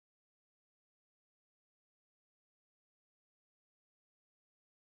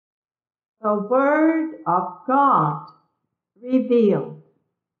The Word of God revealed.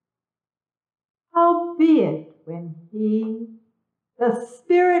 Howbeit, when He, the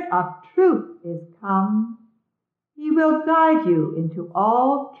Spirit of truth, is come, He will guide you into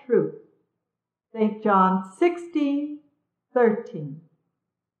all truth. St. John 16:13.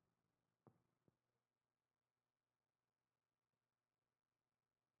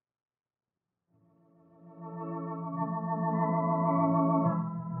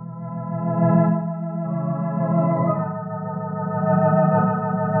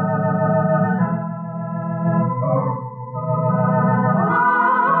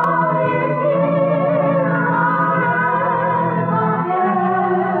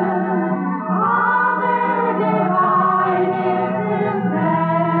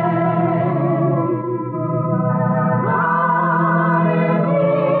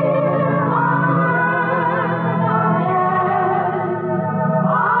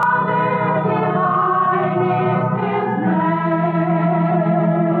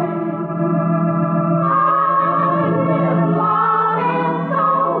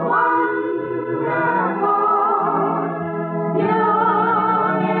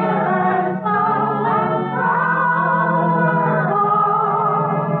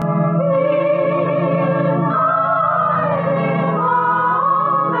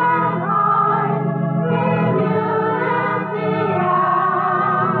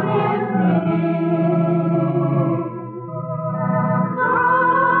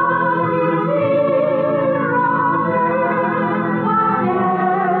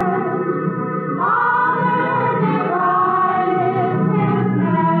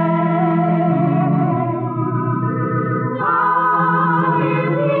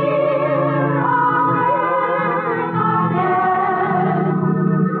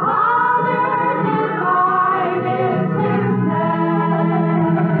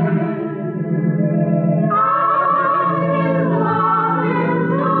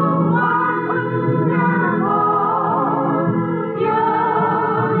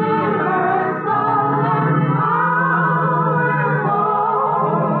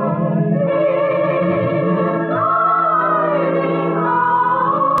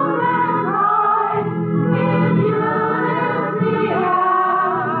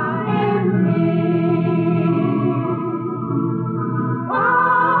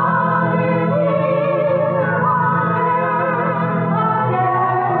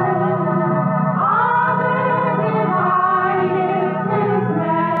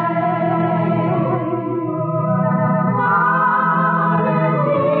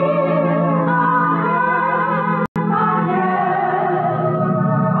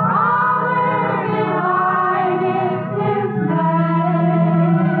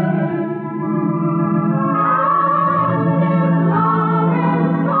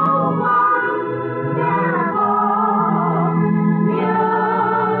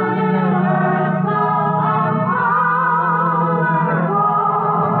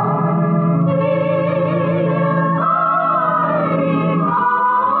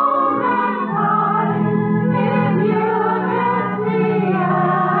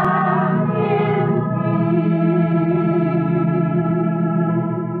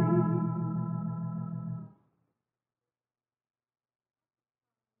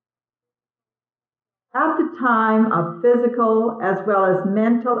 At the time of physical as well as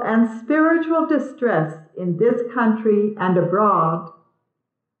mental and spiritual distress in this country and abroad,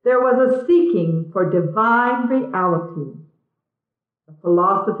 there was a seeking for divine reality. The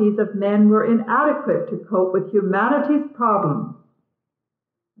philosophies of men were inadequate to cope with humanity's problems.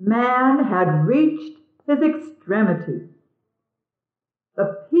 Man had reached his extremity.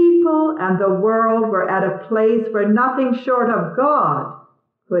 The people and the world were at a place where nothing short of God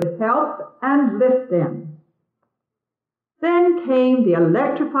could help and lift them. Then came the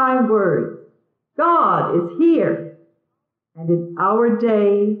electrifying words, God is here. And in our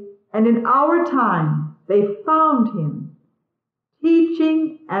day and in our time, they found him,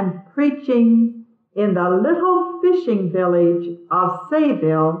 teaching and preaching in the little fishing village of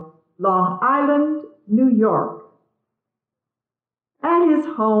Sayville, Long Island, New York. At his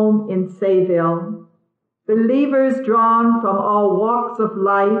home in Sayville, believers drawn from all walks of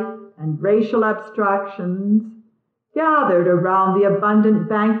life and racial abstractions gathered around the abundant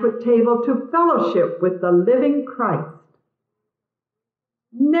banquet table to fellowship with the living Christ.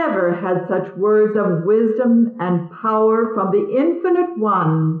 Never had such words of wisdom and power from the Infinite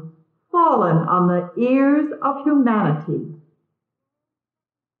One fallen on the ears of humanity.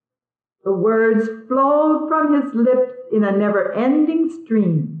 The words flowed from his lips in a never-ending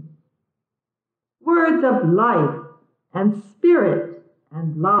stream. Words of life and spirit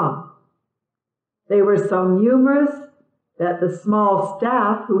and love. They were so numerous that the small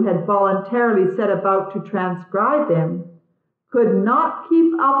staff who had voluntarily set about to transcribe them could not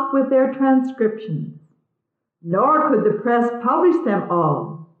keep up with their transcriptions, nor could the press publish them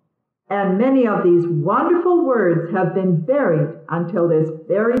all, and many of these wonderful words have been buried until this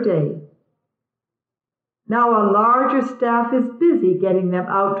very day. Now a larger staff is busy getting them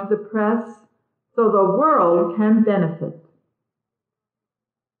out to the press so the world can benefit.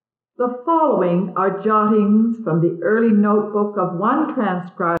 The following are jottings from the early notebook of one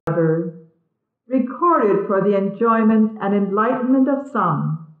transcriber, recorded for the enjoyment and enlightenment of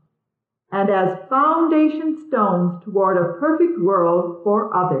some, and as foundation stones toward a perfect world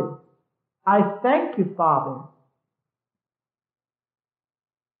for others. I thank you, Father.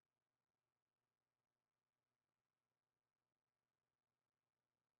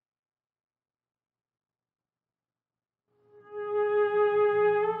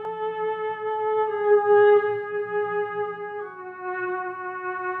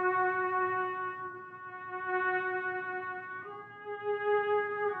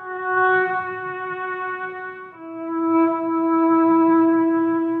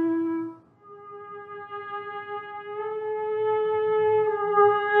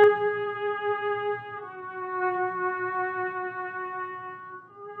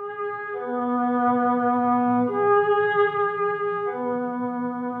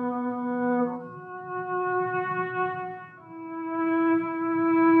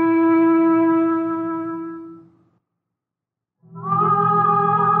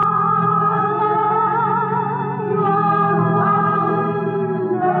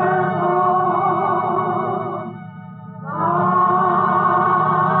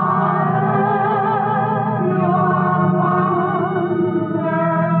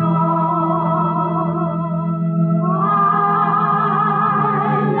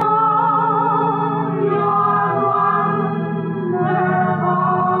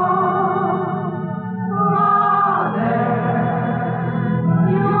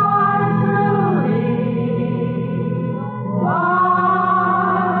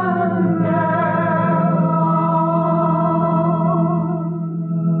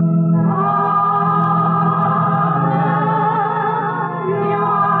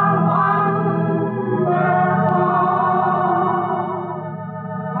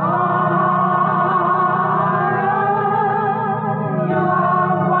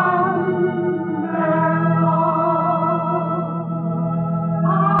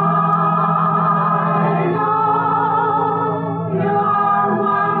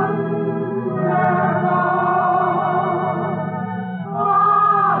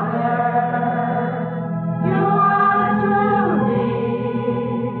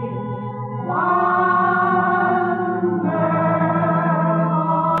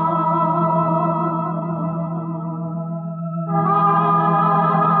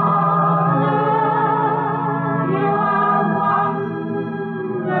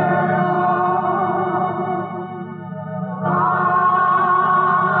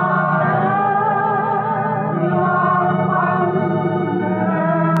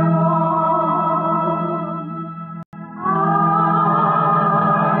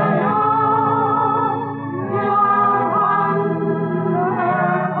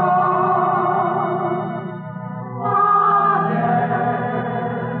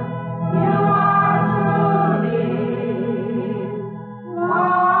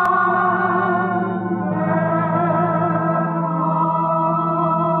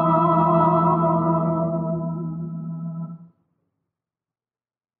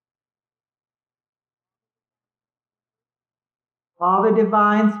 Father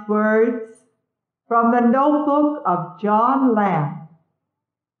Divine's words from the notebook of John Lamb,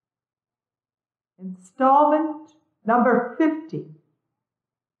 installment number 50.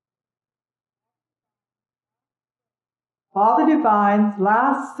 Father Divine's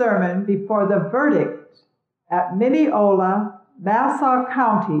last sermon before the verdict at Mineola, Nassau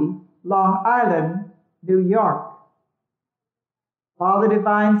County, Long Island, New York. Father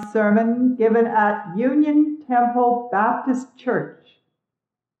Divine's sermon given at Union Temple Baptist Church,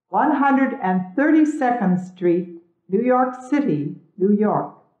 132nd Street, New York City, New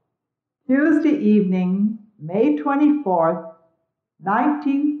York, Tuesday evening, May 24th,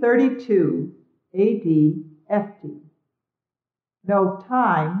 1932, A.D. FD. No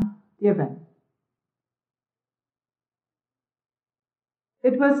time given.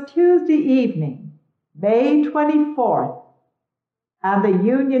 It was Tuesday evening, May 24th, and the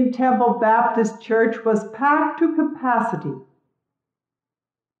Union Temple Baptist Church was packed to capacity.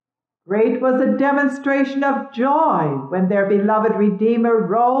 Great was the demonstration of joy when their beloved Redeemer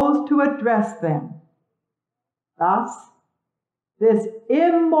rose to address them. Thus, this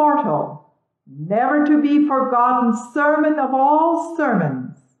immortal, never to be forgotten sermon of all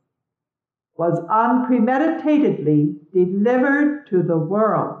sermons was unpremeditatedly delivered to the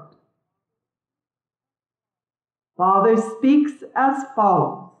world. Father speaks as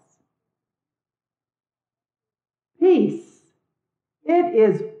follows. Peace, it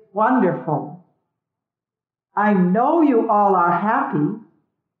is wonderful. I know you all are happy.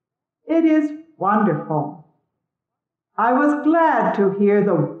 It is wonderful. I was glad to hear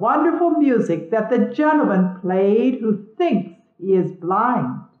the wonderful music that the gentleman played who thinks he is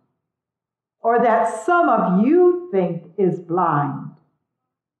blind, or that some of you think is blind.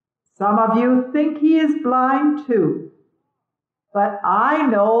 Some of you think he is blind too, but I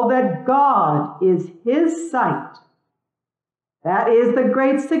know that God is his sight. That is the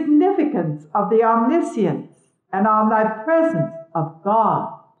great significance of the omniscience and omnipresence of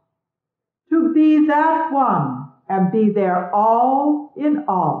God, to be that one and be there all in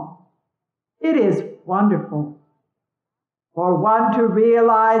all. It is wonderful for one to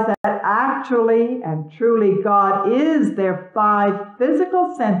realize that actually and truly God is their 5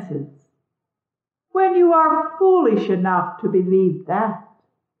 physical senses. When you are foolish enough to believe that,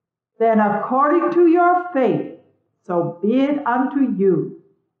 then according to your faith, so be it unto you.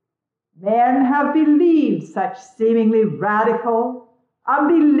 Men have believed such seemingly radical,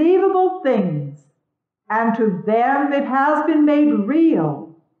 unbelievable things, and to them it has been made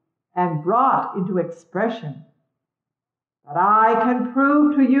real and brought into expression. But I can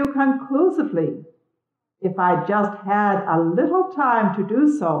prove to you conclusively, if I just had a little time to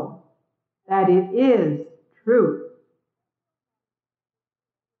do so, that it is true.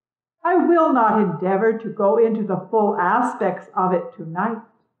 I will not endeavor to go into the full aspects of it tonight,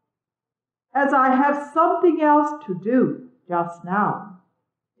 as I have something else to do just now.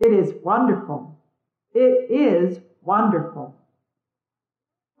 It is wonderful. It is wonderful.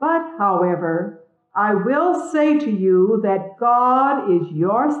 But, however, I will say to you that God is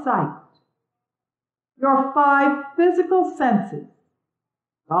your sight, your 5 physical senses.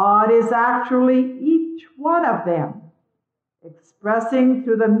 God is actually each one of them, expressing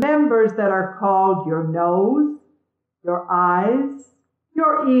through the members that are called your nose, your eyes,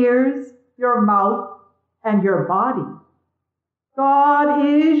 your ears, your mouth, and your body. God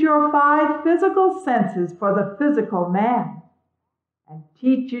is your 5 physical senses for the physical man, and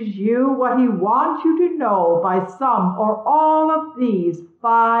teaches you what he wants you to know by some or all of these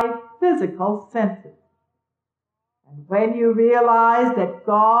 5 physical senses. And when you realize that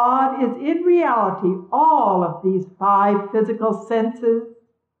God is in reality all of these 5 physical senses,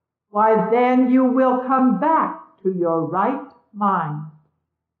 why then you will come back to your right mind.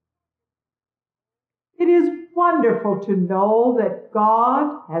 It is wonderful to know that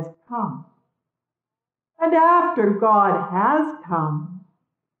God has come. And after God has come,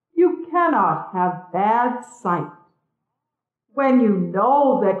 you cannot have bad sight. When you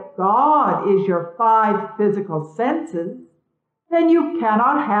know that God is your 5 physical senses, then you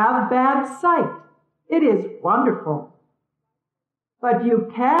cannot have bad sight. It is wonderful. But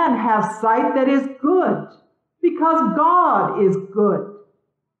you can have sight that is good, because God is good.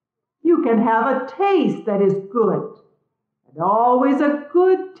 You can have a taste that is good, and always a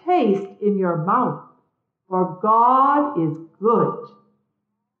good taste in your mouth, for God is good.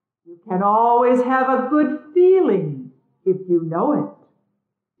 You can always have a good feeling if you know it,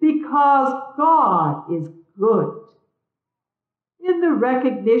 because God is good. In the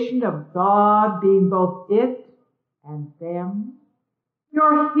recognition of God being both it and them,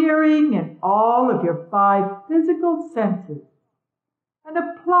 your hearing and all of your 5 physical senses, and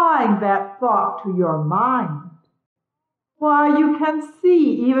applying that thought to your mind, why, you can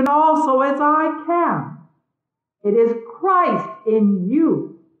see even also as I can. It is Christ in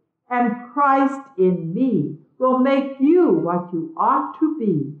you, and Christ in me will make you what you ought to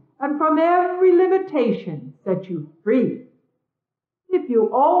be, and from every limitation set you free, if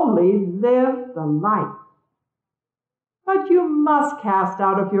you only live the life. But you must cast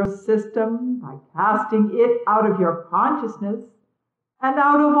out of your system, by casting it out of your consciousness, and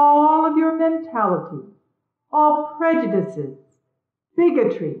out of all of your mentality, all prejudices,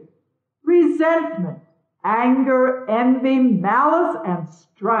 bigotry, resentment, anger, envy, malice, and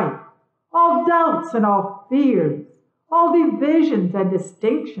strife, all doubts and all fears, all divisions and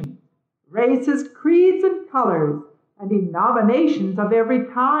distinctions, races, creeds, and colors, and denominations of every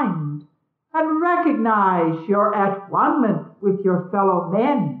kind, and recognize your at-one-ment with your fellow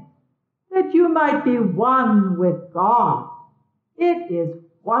men, that you might be one with God. It is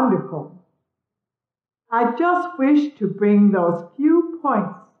wonderful. I just wish to bring those few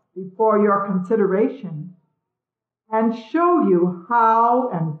points before your consideration, and show you how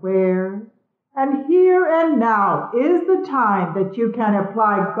and where. And here and now is the time that you can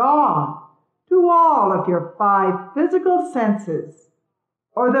apply God to all of your 5 physical senses,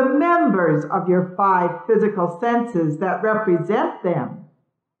 or the members of your 5 physical senses that represent them,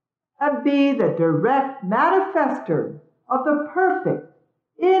 and be the direct manifester of the perfect,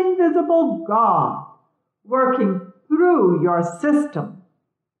 invisible God working through your system.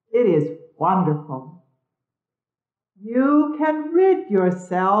 It is wonderful. You can rid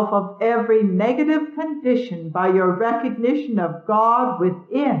yourself of every negative condition by your recognition of God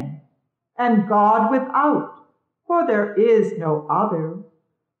within and God without, for there is no other.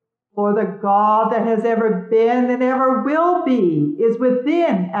 For the God that has ever been and ever will be is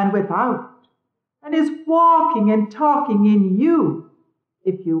within and without, and is walking and talking in you,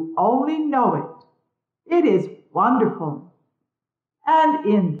 if you only know it. It is wonderful. And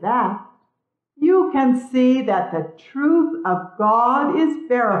in that, you can see that the truth of God is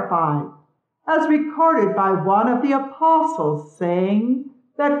verified, as recorded by one of the apostles, saying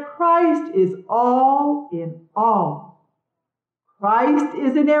that Christ is all in all. Christ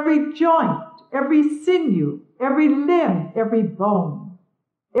is in every joint, every sinew, every limb, every bone,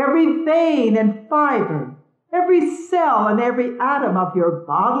 every vein and fiber, every cell and every atom of your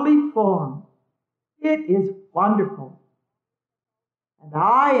bodily form. It is wonderful. And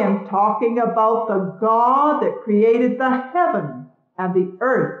I am talking about the God that created the heaven and the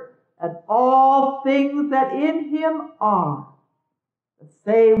earth and all things that in him are. The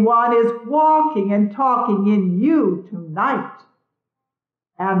same one is walking and talking in you tonight.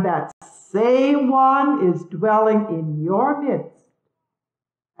 And that same one is dwelling in your midst.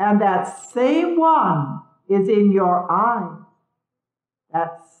 And that same one is in your eyes.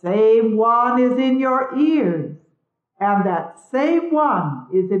 That same one is in your ears. And that same one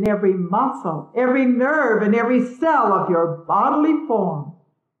is in every muscle, every nerve, and every cell of your bodily form.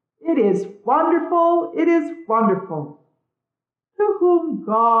 It is wonderful, it is wonderful. To whom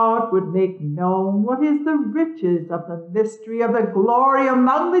God would make known what is the riches of the mystery of the glory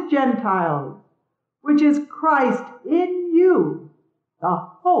among the Gentiles, which is Christ in you, the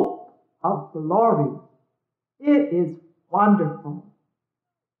hope of glory. It is wonderful.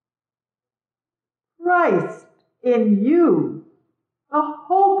 Christ in you, the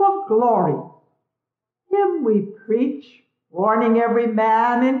hope of glory. Him we preach, warning every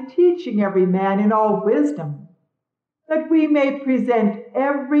man and teaching every man in all wisdom, that we may present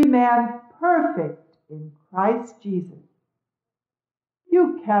every man perfect in Christ Jesus.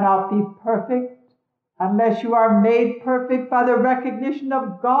 You cannot be perfect unless you are made perfect by the recognition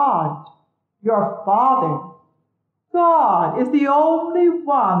of God, your Father. God is the only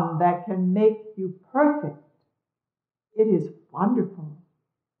one that can make you perfect. It is wonderful.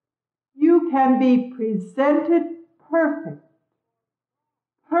 You can be presented perfect,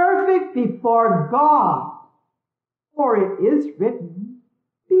 perfect before God. For it is written,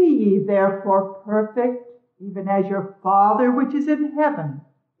 Be ye therefore perfect, even as your Father which is in heaven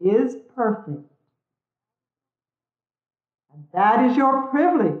is perfect. And that is your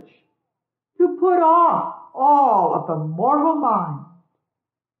privilege, to put off all of the mortal mind,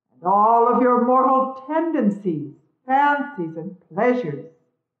 and all of your mortal tendencies, fancies, and pleasures.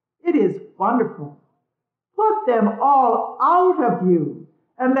 It is wonderful. Put them all out of you,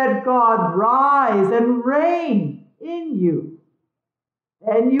 and let God rise and reign in you.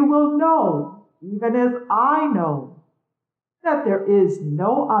 Then you will know, even as I know, that there is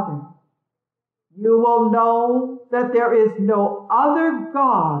no other. You will know that there is no other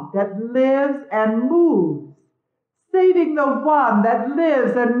God that lives and moves, saving the one that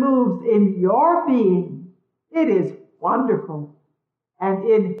lives and moves in your being. It is wonderful. And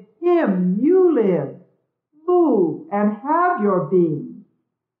in him you live, move, and have your being.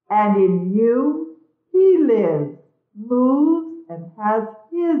 And in you he lives, moves, and has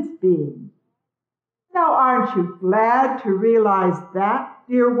his being. Now, aren't you glad to realize that,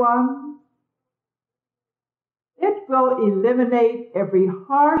 dear ones? It will eliminate every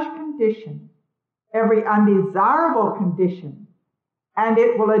harsh condition, every undesirable condition, and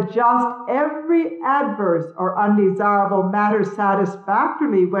it will adjust every adverse or undesirable matter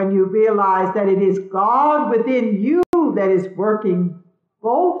satisfactorily when you realize that it is God within you that is working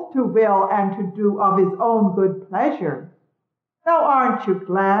both to will and to do of his own good pleasure. Now, aren't you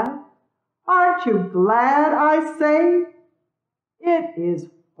glad? Aren't you glad, I say? It is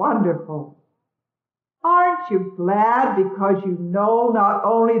wonderful. Aren't you glad because you know not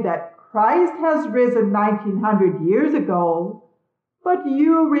only that Christ has risen 1900 years ago, but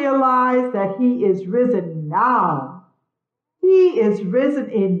you realize that he is risen now. He is risen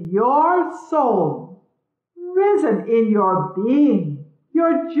in your soul, risen in your being,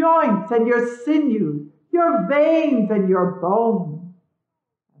 your joints and your sinews, your veins and your bones.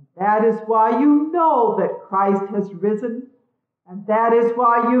 And that is why you know that Christ has risen, and that is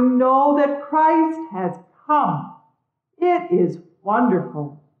why you know that Christ has come. It is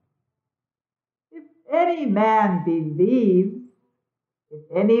wonderful. If any man believes, if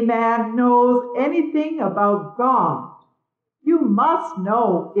any man knows anything about God, you must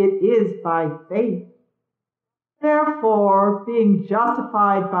know it is by faith. Therefore, being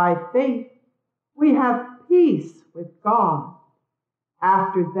justified by faith, we have peace with God.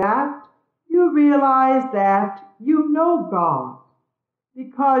 After that, you realize that you know God,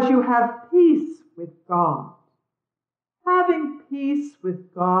 because you have peace with God. Having peace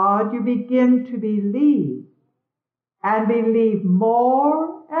with God, you begin to believe, and believe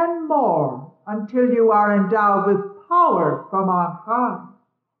more and more until you are endowed with power from on high.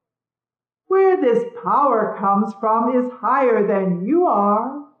 Where this power comes from is higher than you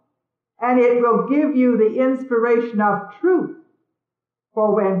are, and it will give you the inspiration of truth.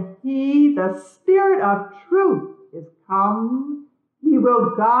 For when He, the Spirit of truth, is come, He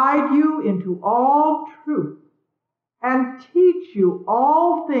will guide you into all truth, and teach you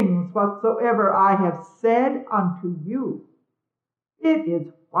all things whatsoever I have said unto you. It is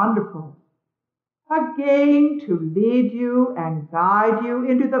wonderful. Again, to lead you and guide you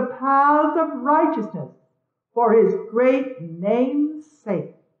into the paths of righteousness for His great name's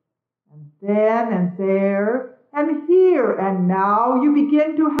sake. And then and there and here and now you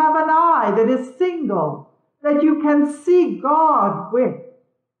begin to have an eye that is single, that you can see God with.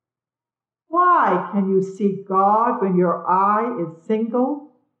 Why can you see God when your eye is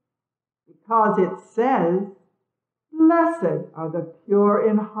single? Because it says, "Blessed are the pure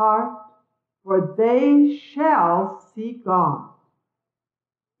in heart, for they shall see God."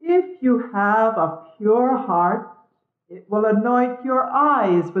 If you have a pure heart, it will anoint your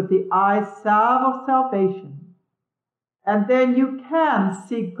eyes with the eye salve of salvation, and then you can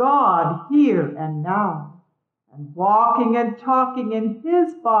see God here and now, and walking and talking in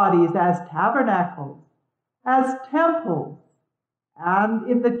His bodies as tabernacles, as temples, and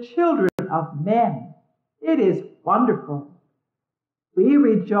in the children of men. It is wonderful. We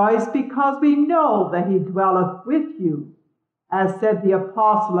rejoice because we know that He dwelleth with you, as said the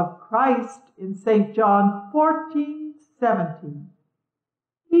apostle of Christ in St. John 14:17.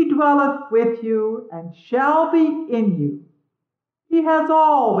 He dwelleth with you and shall be in you. He has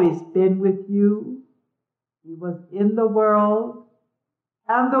always been with you. He was in the world,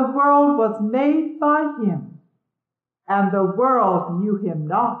 and the world was made by Him, and the world knew Him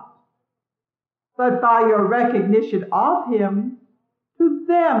not. But by your recognition of Him, to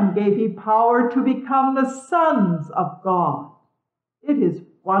them gave He power to become the sons of God. It is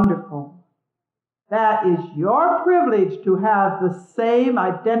wonderful. That is your privilege, to have the same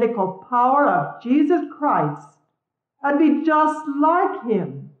identical power of Jesus Christ and be just like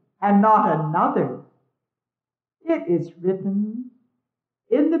Him and not another. It is written,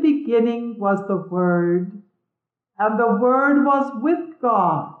 "In the beginning was the Word, and the Word was with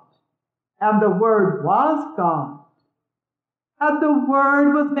God, and the Word was God. And the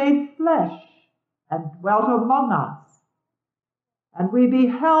Word was made flesh and dwelt among us. And we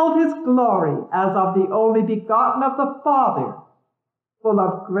beheld His glory as of the only begotten of the Father, full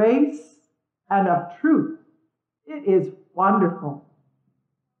of grace and of truth." It is wonderful.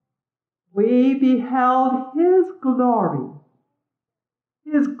 We beheld His glory,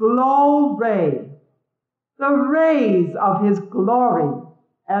 His glory, the rays of His glory,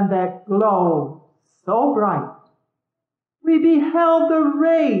 and that glow so bright. We beheld the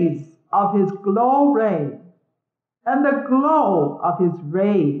rays of His glory, and the glow of His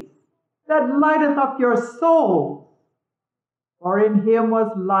rays, that lighteth up your souls. For in Him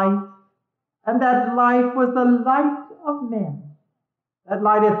was life, and that life was the light of men, that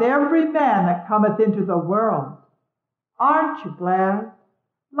lighteth every man that cometh into the world. Aren't you glad?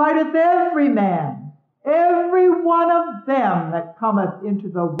 Lighteth every man, every one of them that cometh into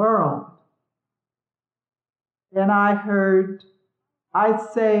the world. Then I heard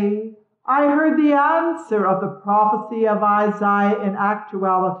the answer of the prophecy of Isaiah in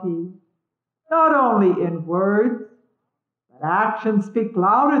actuality, not only in words, but actions speak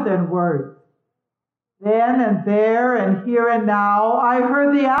louder than words. Then and there and here and now I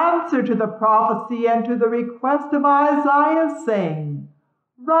heard the answer to the prophecy and to the request of Isaiah, saying,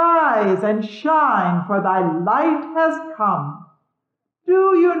 "Rise and shine, for thy light has come.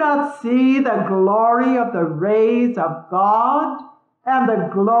 Do you not see the glory of the rays of God and the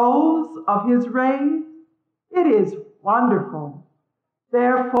glows of His rays?" It is wonderful.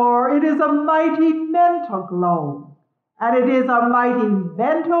 Therefore, it is a mighty mental glow, and it is a mighty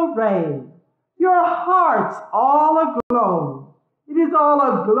mental ray. Your heart's all aglow. It is all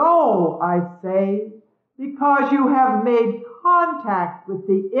aglow, I say, because you have made contact with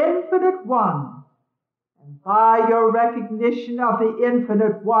the Infinite One. And by your recognition of the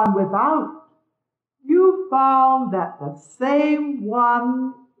Infinite One without, you found that the same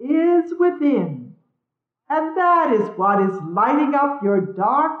One is within. And that is what is lighting up your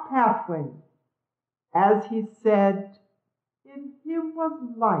dark pathway. As he said, in him was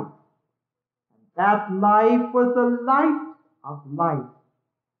life, and that life was the light of life,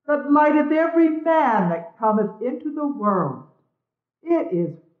 that lighteth every man that cometh into the world. It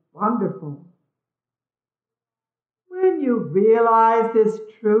is wonderful. When you realize this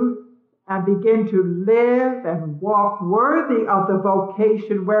truth and begin to live and walk worthy of the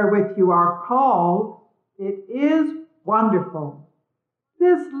vocation wherewith you are called, it is wonderful.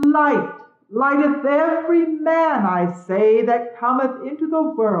 This light lighteth every man, I say, that cometh into the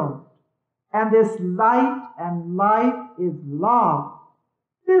world. And this light and life is love.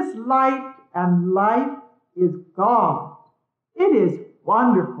 This light and life is God. It is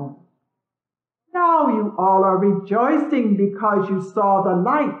wonderful. Now you all are rejoicing because you saw the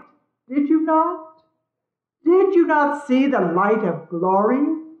light, did you not? Did you not see the light of glory?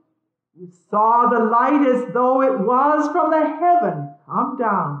 You saw the light as though it was from the heaven come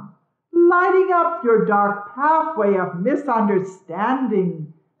down, lighting up your dark pathway of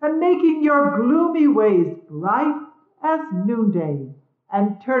misunderstanding and making your gloomy ways bright as noonday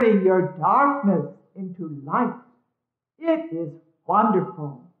and turning your darkness into light. It is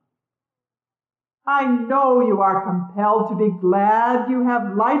wonderful. I know you are compelled to be glad you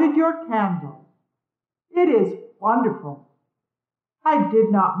have lighted your candle. It is wonderful. I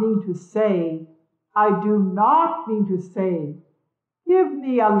did not mean to say, I do not mean to say, give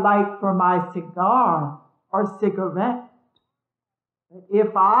me a light for my cigar or cigarette. But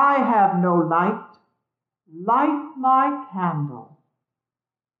if I have no light, light my candle.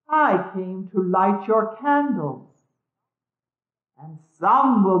 I came to light your candles. And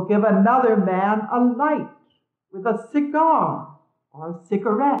some will give another man a light with a cigar or a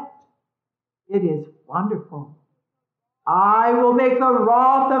cigarette. It is wonderful. I will make the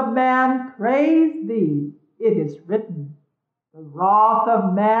wrath of man praise thee. It is written, the wrath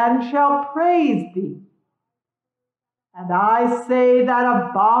of man shall praise thee. And I say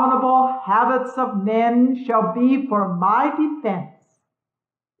that abominable habits of men shall be for my defense.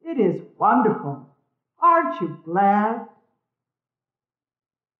 It is wonderful. Aren't you glad?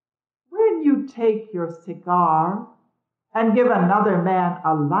 When you take your cigar and give another man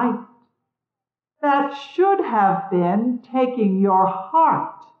a light, that should have been taking your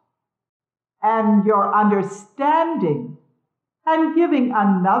heart and your understanding and giving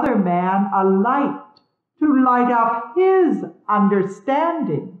another man a light to light up his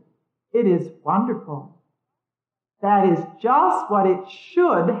understanding. It is wonderful. That is just what it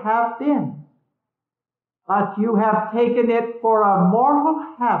should have been. But you have taken it for a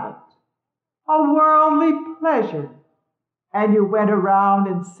mortal habit, a worldly pleasure, and you went around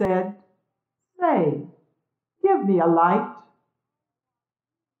and said, say, give me a light.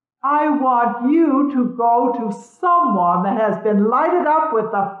 I want you to go to someone that has been lighted up with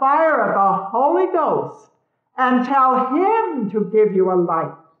the fire of the Holy Ghost and tell him to give you a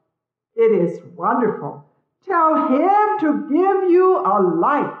light. It is wonderful. Tell him to give you a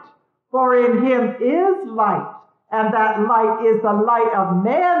light, for in him is light, and that light is the light of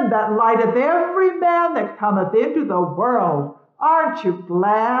men that lighteth every man that cometh into the world. Aren't you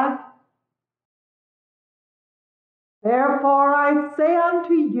glad? Therefore I say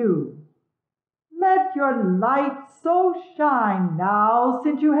unto you, let your light so shine now,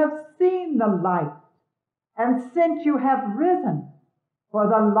 since you have seen the light, and since you have risen, for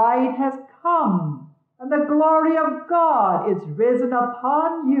the light has come, and the glory of God is risen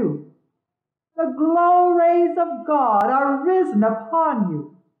upon you. The glow rays of God are risen upon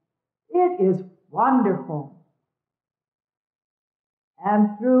you. It is wonderful.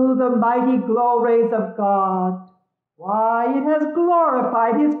 And through the mighty glow rays of God, why, it has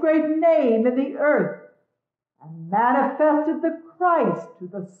glorified his great name in the earth and manifested the Christ to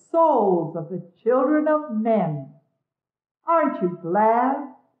the souls of the children of men. Aren't you glad?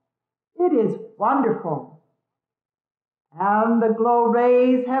 It is wonderful. And the glow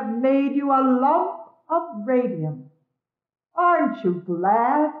rays have made you a lump of radium. Aren't you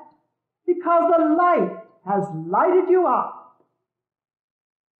glad? Because the light has lighted you up.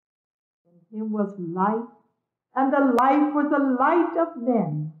 In him was light, and the life was the light of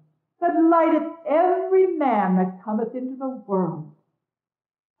men, that lighteth every man that cometh into the world.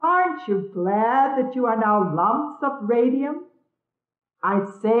 Aren't you glad that you are now lumps of radium? I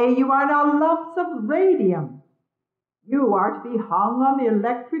say you are now lumps of radium. You are to be hung on the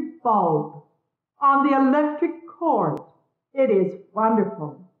electric bulb, on the electric cord. It is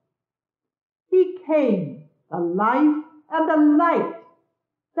wonderful. He came, the life and the light,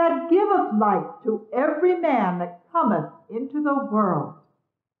 that giveth light to every man that cometh into the world.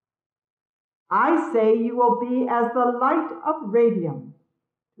 I say you will be as the light of radium,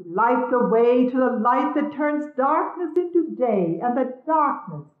 to light the way to the light that turns darkness into day and the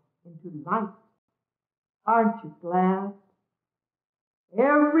darkness into light. Aren't you glad?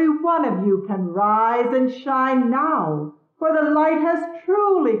 Every one of you can rise and shine now, for the light has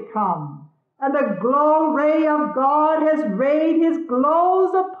truly come, and the glow ray of God has rayed his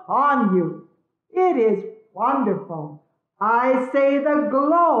glows upon you. It is wonderful. I say the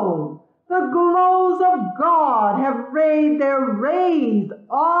glows of God have rayed their rays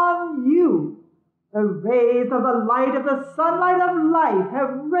on you. The rays of the light of the sunlight of life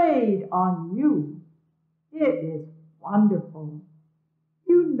have rayed on you. It is wonderful.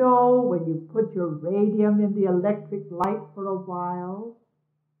 You know, when you put your radium in the electric light for a while,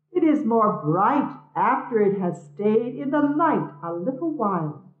 it is more bright after it has stayed in the light a little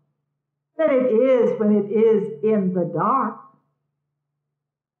while than it is when it is in the dark.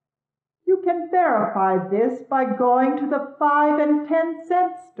 You can verify this by going to the 5 and 10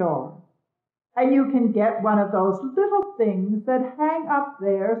 cent store, and you can get one of those little things that hang up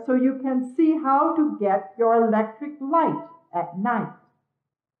there so you can see how to get your electric light at night.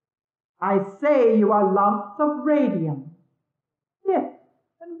 I say you are lumps of radium, bits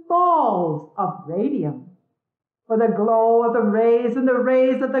and balls of radium, for the glow of the rays and the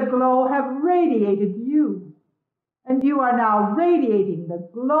rays of the glow have radiated you, and you are now radiating the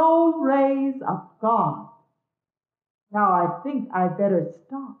glow rays of God. Now I think I'd better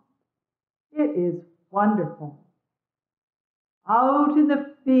stop. It is wonderful. Out in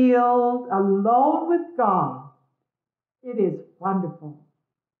the field, alone with God, it is wonderful.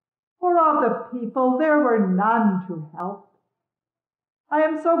 For of the people there were none to help. I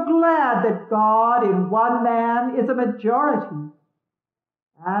am so glad that God in one man is a majority,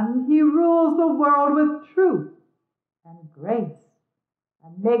 and he rules the world with truth and grace,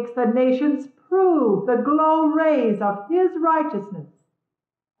 and makes the nations prove the glow rays of his righteousness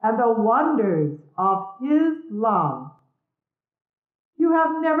and the wonders of his love. You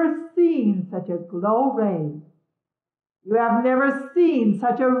have never seen such a glow ray. You have never seen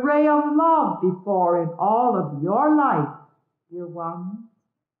such a ray of love before in all of your life, dear ones.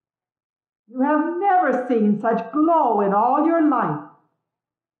 You have never seen such glow in all your life.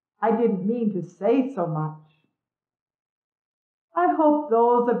 I didn't mean to say so much. I hope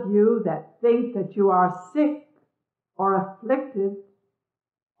those of you that think that you are sick or afflicted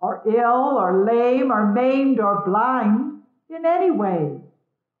or ill or lame or maimed or blind in any way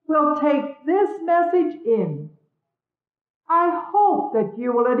will take this message in. I hope that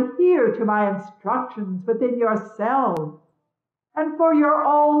you will adhere to my instructions within yourselves and for your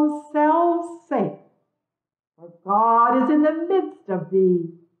own selves' sake. For God is in the midst of thee,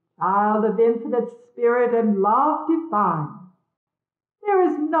 child of infinite spirit and love divine. There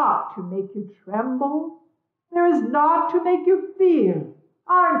is naught to make you tremble. There is naught to make you fear.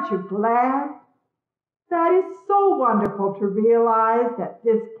 Aren't you glad? That is so wonderful to realize that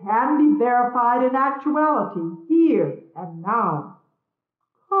this can be verified in actuality here and now.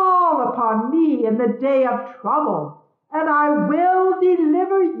 Call upon me in the day of trouble, and I will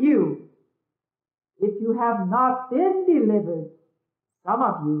deliver you. If you have not been delivered, some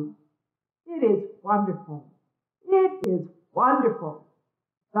of you, it is wonderful. It is wonderful.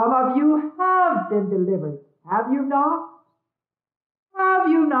 Some of you have been delivered, have you not? Have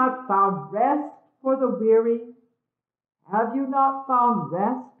you not found rest for the weary? Have you not found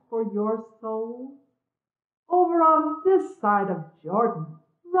rest for your soul? Over on this side of Jordan,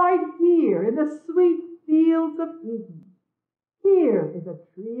 right here in the sweet fields of Eden, here is a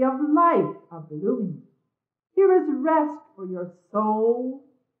tree of life blooming. Here is rest for your soul.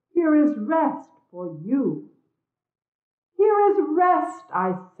 Here is rest for you. Here is rest,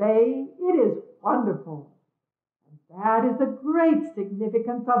 I say. It is wonderful. And that is the great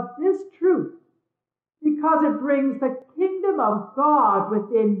significance of this truth, because it brings the kingdom of God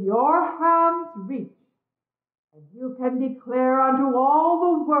within your hand's reach. And you can declare unto all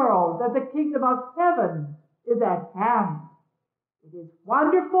the world that the kingdom of heaven is at hand. It is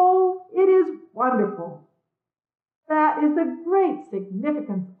wonderful. It is wonderful. That is the great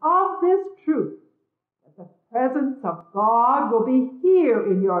significance of this truth, that the presence of God will be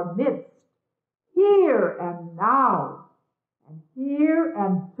here in your midst, here and now, and here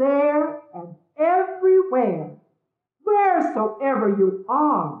and there and everywhere, wheresoever you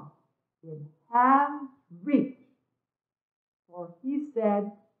are, in hand's reach. For he said,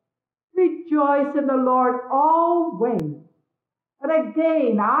 rejoice in the Lord always. And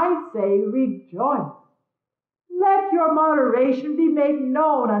again I say, rejoice. Let your moderation be made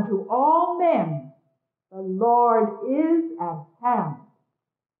known unto all men. The Lord is at hand.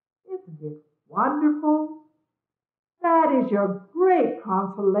 Isn't it wonderful? That is your great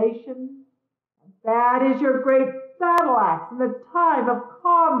consolation. That is your great battle axe in the time of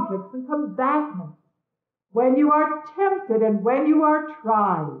conflicts and combatants. When you are tempted and when you are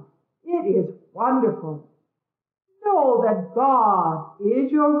tried, it is wonderful. Know that God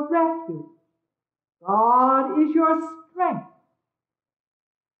is your refuge. God is your strength.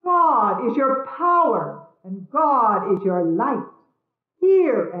 God is your power, and God is your light,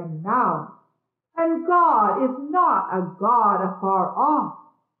 here and now. And God is not a God afar off.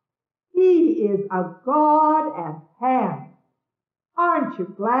 He is a God at hand. Aren't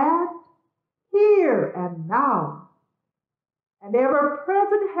you glad? Here and now. And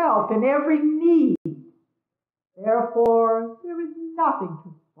ever-present help in every need. Therefore, there is nothing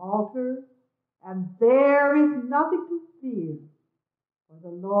to falter, and there is nothing to fear. For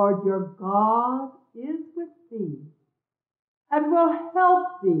the Lord your God is with thee, and will help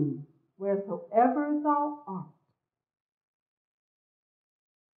thee wheresoever thou art.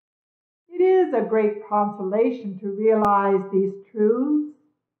 It is a great consolation to realize these truths,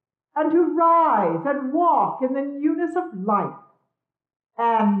 and to rise and walk in the newness of life.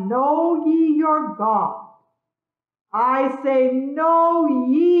 And know ye your God. I say, know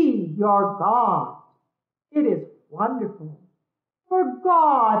ye your God. It is wonderful, for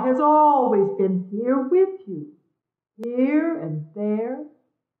God has always been here with you, here and there,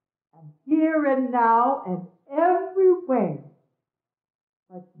 and here and now, and everywhere.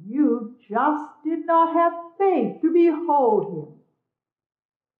 But you just did not have faith to behold him.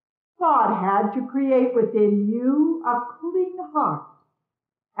 God had to create within you a clean heart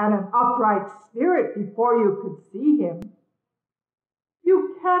and an upright spirit before you could see him.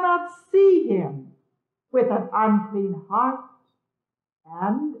 You cannot see him with an unclean heart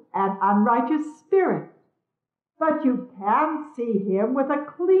and an unrighteous spirit, but you can see him with a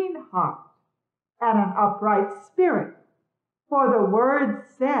clean heart and an upright spirit. For the word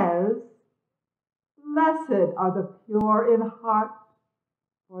says, blessed are the pure in heart,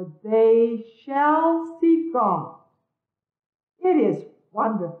 for they shall see God. It is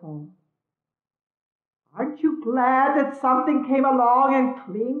wonderful. Aren't you glad that something came along and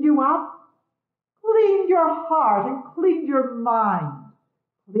cleaned you up? Cleaned your heart and cleaned your mind,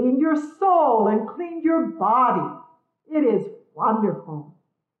 cleaned your soul and cleaned your body. It is wonderful.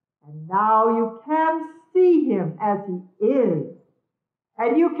 And now you can see him as he is.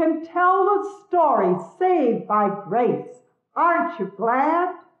 And you can tell the story saved by grace. Aren't you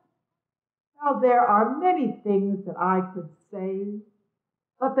glad? Now there are many things that I could say,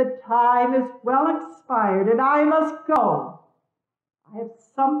 but the time is well expired and I must go. I have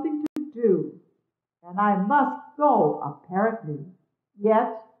something to do, and I must go apparently.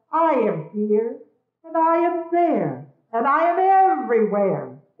 Yet I am here, and I am there, and I am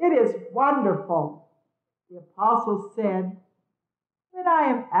everywhere. It is wonderful. The apostle said, when I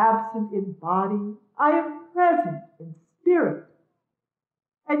am absent in body, I am present in spirit.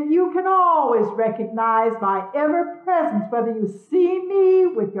 And you can always recognize my ever-presence whether you see me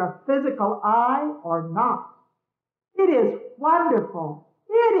with your physical eye or not. It is wonderful.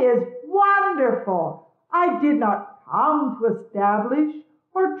 It is wonderful. I did not come to establish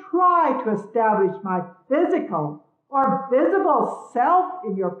or try to establish my physical or visible self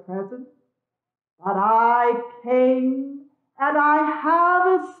in your presence, but I came and I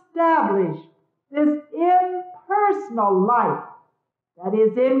have established this impersonal life that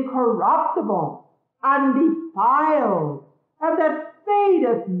is incorruptible, undefiled, and that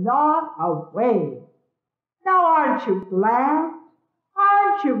fadeth not away. Now aren't you glad?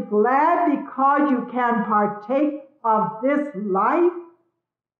 Aren't you glad because you can partake of this life?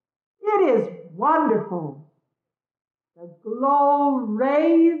 It is wonderful. The glow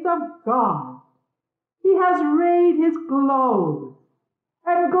rays of God. He has rayed his glows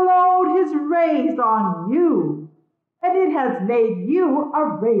and glowed his rays on you, and it has made you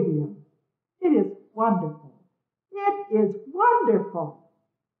a radiance. It is wonderful. It is wonderful.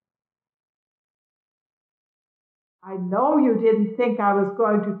 I know you didn't think I was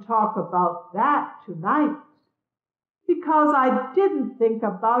going to talk about that tonight, because I didn't think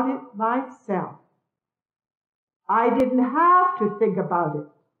about it myself. I didn't have to think about it.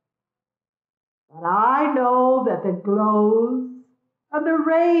 But I know that the glows and the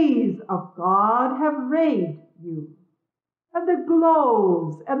rays of God have rayed you, and the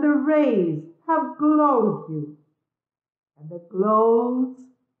glows and the rays have glowed you, and the glows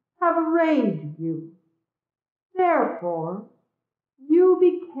have rayed you. Therefore, you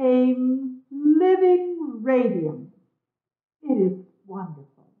became living radium. It is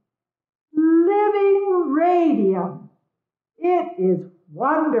wonderful. Living radium. It is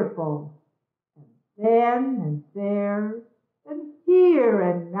wonderful. And then and there and here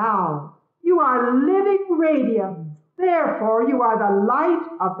and now, you are living radiums. Therefore, you are the light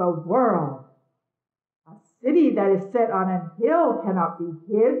of the world. A city that is set on a hill cannot be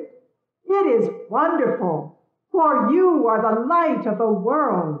hid. It is wonderful, for you are the light of the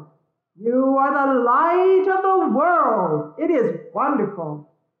world. You are the light of the world. It is wonderful.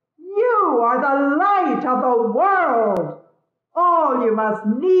 You are the light of the world. All you must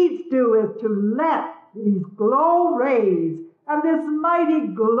needs do is to let these glow rays and this mighty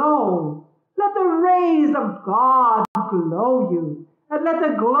glow, let the rays of God glow you, and let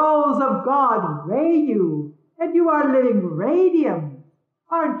the glows of God ray you, and you are living radium.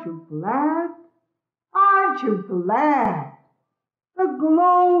 Aren't you glad? Aren't you glad? The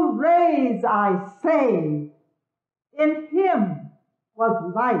glow rays, I say, in him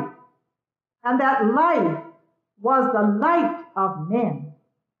was life, and that life was the light of men.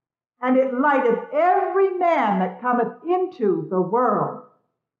 And it lighteth every man that cometh into the world.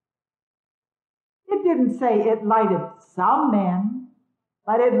 It didn't say it lighteth some men,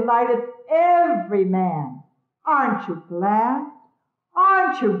 but it lighteth every man. Aren't you glad?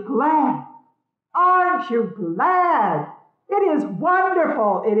 Aren't you glad? Aren't you glad? It is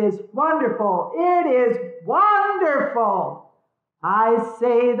wonderful. It is wonderful. It is wonderful. I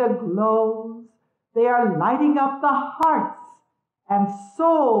say the glows, they are lighting up the hearts and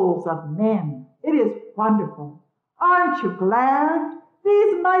souls of men. It is wonderful. Aren't you glad?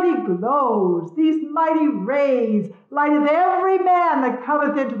 These mighty glows, these mighty rays, lighteth every man that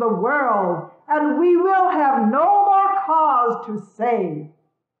cometh into the world, and we will have no more cause to say,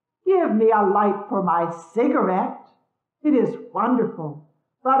 give me a light for my cigarette. It is wonderful.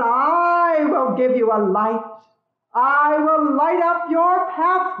 But I will give you a light. I will light up your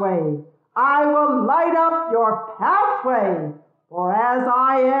pathway. I will light up your pathway. For as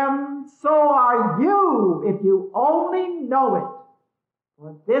I am, so are you, if you only know it.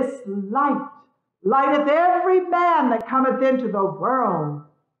 For this light lighteth every man that cometh into the world.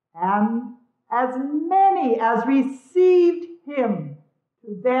 And as many as received him,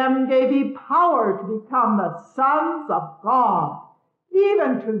 to them gave he power to become the sons of God,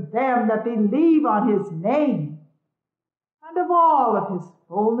 even to them that believe on his name. And of all of his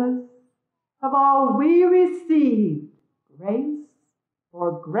fullness, of all we received grace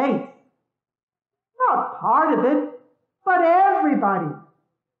for grace. Not part of it, but everybody.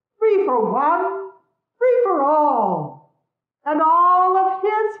 Free for one, free for all. And all of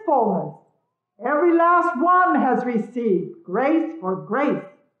his fullness. Every last one has received grace for grace,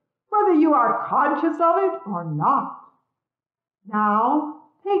 whether you are conscious of it or not. Now,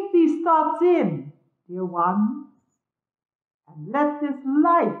 take these thoughts in, dear ones, and let this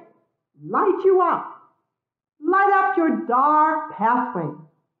light light you up. Light up your dark pathway.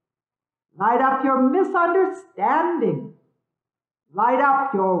 Light up your misunderstanding. Light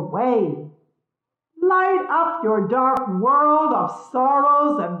up your way. Light up your dark world of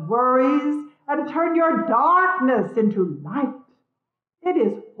sorrows and worries, and turn your darkness into light. It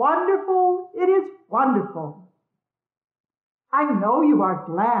is wonderful. It is wonderful. I know you are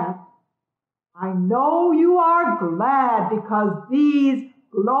glad. I know you are glad because these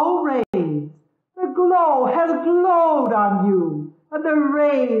glow rays, the glow has glowed on you, and the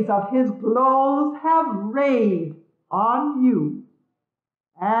rays of his glows have rayed on you,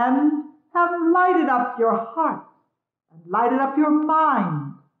 and have lighted up your heart, and lighted up your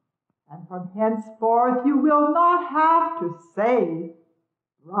mind. And from henceforth you will not have to say,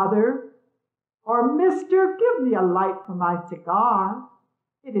 brother or mister, give me a light for my cigar.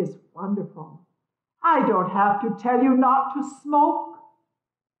 It is wonderful. I don't have to tell you not to smoke.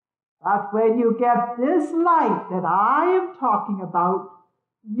 But when you get this light that I am talking about,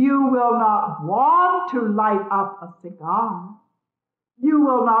 you will not want to light up a cigar. You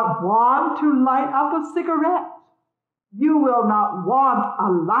will not want to light up a cigarette. You will not want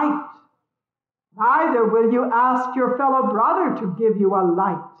a light. Neither will you ask your fellow brother to give you a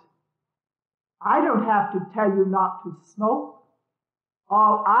light. I don't have to tell you not to smoke.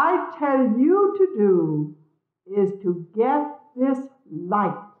 All I tell you to do is to get this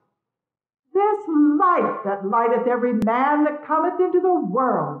light. This light that lighteth every man that cometh into the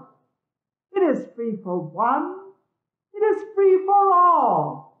world. It is free for one. It is free for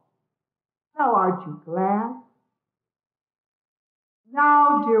all. Now aren't you glad?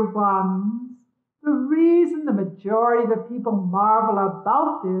 Now, dear ones, the reason the majority of the people marvel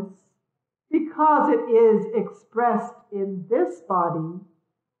about this, because it is expressed in this body,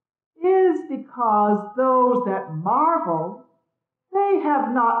 is because those that marvel, they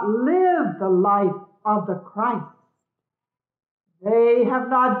have not lived the life of the Christ. They have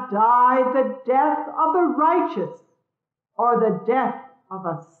not died the death of the righteous or the death of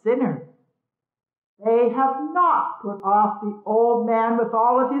a sinner. They have not put off the old man with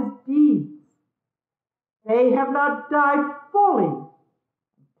all of his deeds. They have not died fully,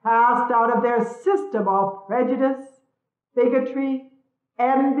 cast out of their system all prejudice, bigotry,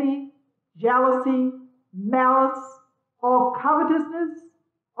 envy, jealousy, malice, all covetousness,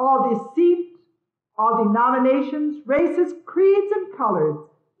 all deceit, all denominations, races, creeds, and colors,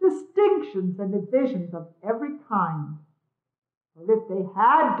 distinctions and divisions of every kind. For if they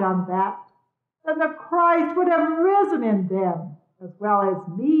had done that, then the Christ would have risen in them as well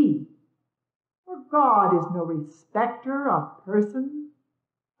as me. For God is no respecter of persons,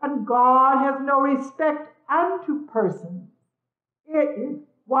 and God has no respect unto persons. It is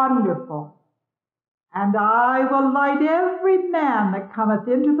wonderful. And I will light every man that cometh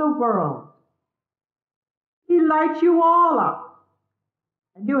into the world. He lights you all up,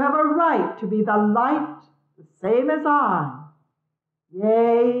 and you have a right to be the light, the same as I.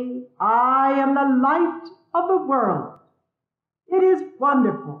 Yea, I am the light of the world. It is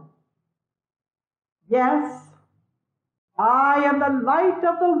wonderful. Yes, I am the light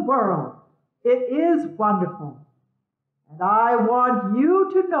of the world. It is wonderful. And I want you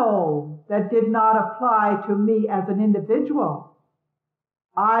to know that did not apply to me as an individual.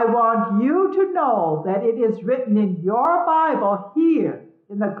 I want you to know that it is written in your Bible here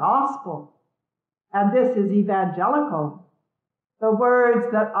in the gospel. And this is evangelical. The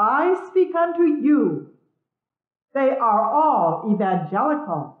words that I speak unto you, they are all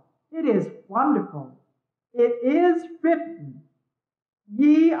evangelical. It is wonderful. It is written,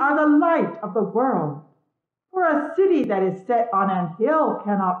 ye are the light of the world. For a city that is set on an hill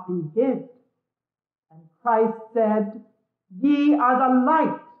cannot be hid. And Christ said, ye are the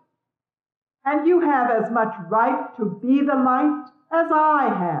light, and you have as much right to be the light as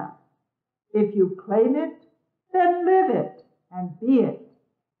I have. If you claim it, then live it and be it.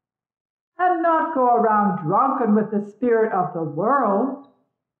 And not go around drunken with the spirit of the world.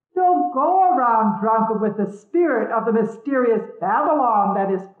 Don't go around drunken with the spirit of the mysterious Babylon that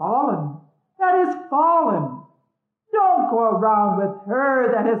is fallen. That is fallen. Don't go around with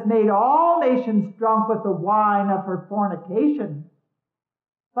her that has made all nations drunk with the wine of her fornication.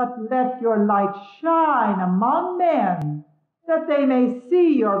 But let your light shine among men, that they may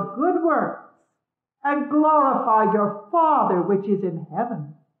see your good works and glorify your Father which is in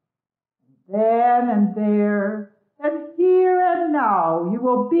heaven. Then and there, and here and now, you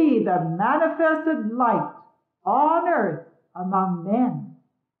will be the manifested light on earth among men.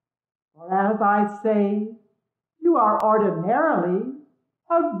 For as I say, you are ordinarily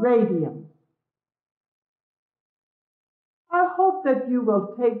a radium. I hope that you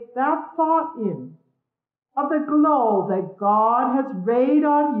will take that thought in, of the glow that God has rayed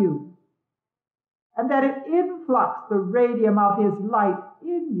on you, and that it influx the radium of his light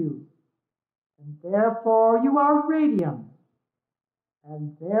in you. And therefore you are radiant,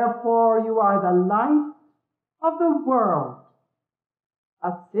 and therefore you are the light of the world.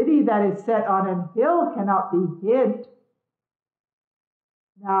 A city that is set on an hill cannot be hid.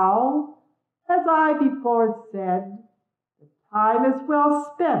 Now, as I before said, the time is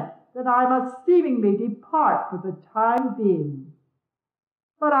well spent, that I must seemingly depart for the time being.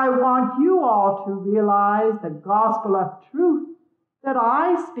 But I want you all to realize the gospel of truth that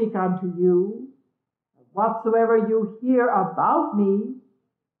I speak unto you. Whatsoever you hear about me,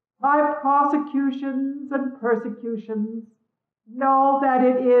 my prosecutions and persecutions, know that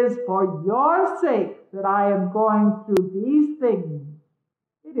it is for your sake that I am going through these things.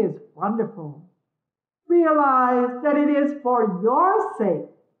 It is wonderful. Realize that it is for your sake.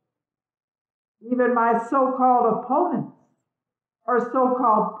 Even my so-called opponents or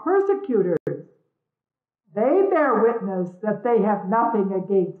so-called persecutors, they bear witness that they have nothing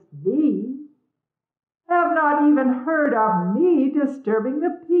against me, have not even heard of me disturbing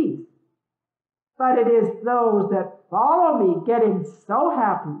the peace. But it is those that follow me getting so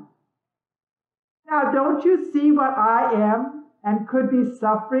happy. Now, don't you see what I am and could be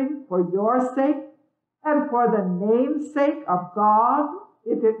suffering for your sake and for the name's sake of God,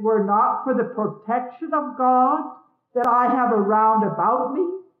 if it were not for the protection of God that I have around about me?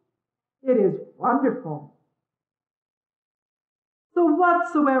 It is wonderful. So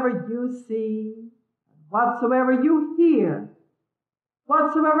whatsoever you see, whatsoever you hear,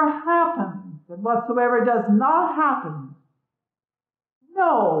 whatsoever happens, and whatsoever does not happen,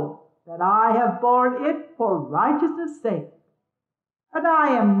 know that I have borne it for righteousness' sake, and I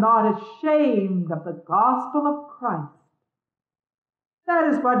am not ashamed of the gospel of Christ.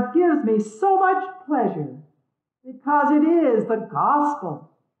 That is what gives me so much pleasure, because it is the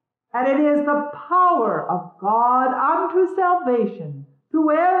gospel, and it is the power of God unto salvation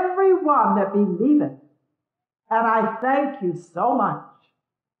to every one that believeth. And I thank you so much.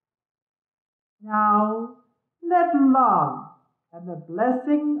 Now, let love and the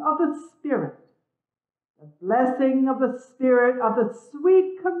blessing of the Spirit, the blessing of the Spirit of the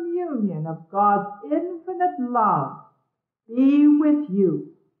sweet communion of God's infinite love be with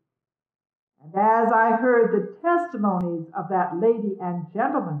you. And as I heard the testimonies of that lady and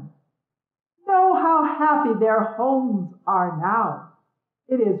gentleman, know how happy their homes are now.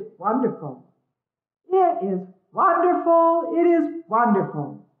 It is wonderful. It is wonderful. It is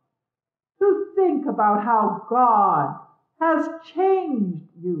wonderful to think about how God has changed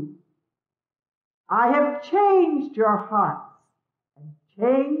you. I have changed your hearts and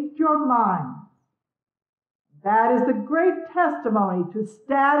changed your minds. That is the great testimony to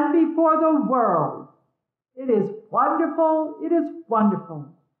stand before the world. It is wonderful. It is wonderful.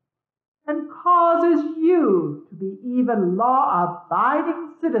 And causes you to be even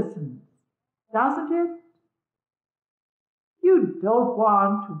law-abiding citizens, doesn't it? You don't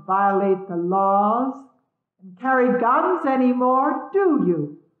want to violate the laws and carry guns anymore, do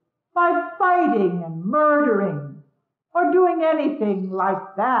you? By fighting and murdering, or doing anything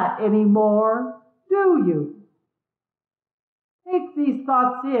like that anymore, do you? Take these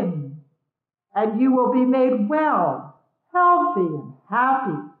thoughts in, and you will be made well, healthy, and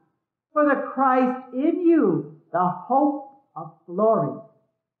happy, for the Christ in you, the hope of glory.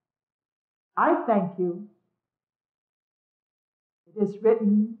 I thank you. It is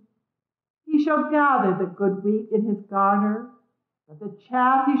written, He shall gather the good wheat in his garner, but the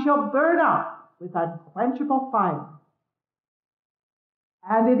chaff he shall burn up with unquenchable fire.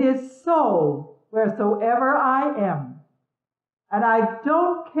 And it is so wheresoever I am. And I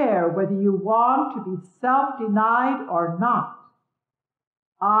don't care whether you want to be self-denied or not.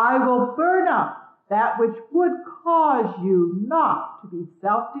 I will burn up that which would cause you not to be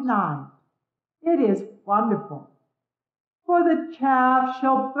self-denied. It is wonderful. For the chaff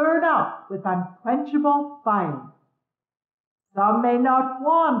shall burn up with unquenchable fire. Some may not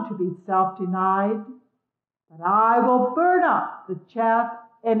want to be self-denied, but I will burn up the chaff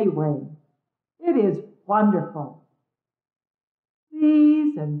anyway. It is wonderful.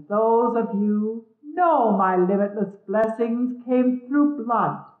 These and those of you know my limitless blessings came through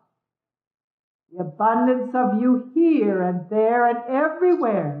blood. The abundance of you here and there and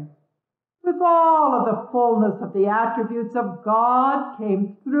everywhere, with all of the fullness of the attributes of God,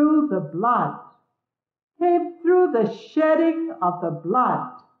 came through the blood, came through the shedding of the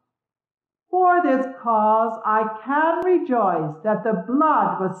blood. For this cause I can rejoice that the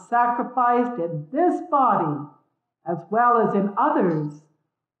blood was sacrificed in this body, as well as in others,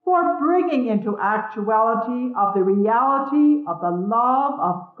 for bringing into actuality of the reality of the love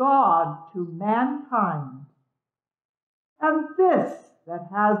of God to mankind. And this that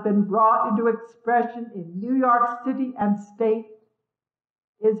has been brought into expression in New York City and State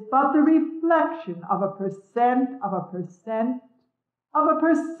is but the reflection of a percent of a percent of a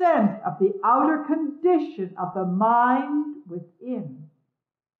percent of the outer condition of the mind within.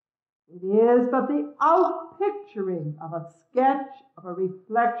 It is but the outpicturing of a sketch of a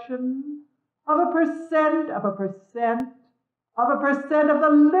reflection of a percent of a percent of a percent of the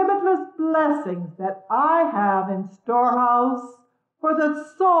limitless blessings that I have in storehouse for the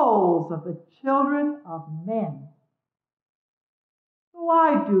souls of the children of men. So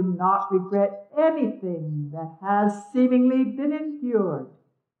I do not regret anything that has seemingly been endured.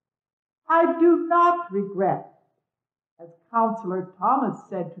 I do not regret, as Counselor Thomas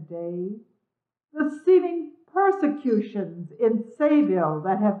said today, the seeming persecutions in Sayville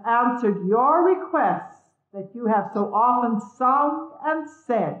that have answered your requests that you have so often sung and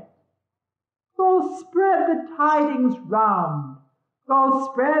said. Go spread the tidings round. Go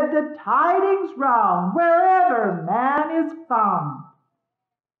spread the tidings round wherever man is found.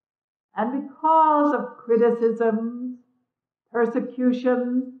 And because of criticisms,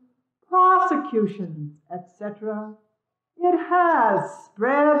 persecutions, prosecutions, etc., it has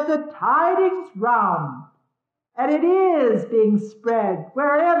spread the tidings round, and it is being spread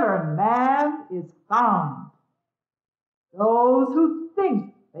wherever man is found. Those who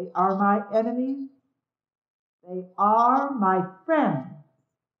think they are my enemies. They are my friends.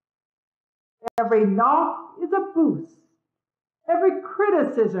 Every knock is a boost. Every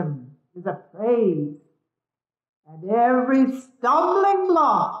criticism is a praise. And every stumbling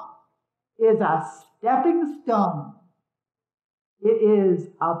block is a stepping stone. It is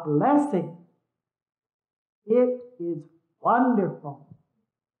a blessing. It is wonderful.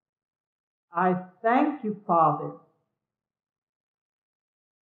 I thank you, Father,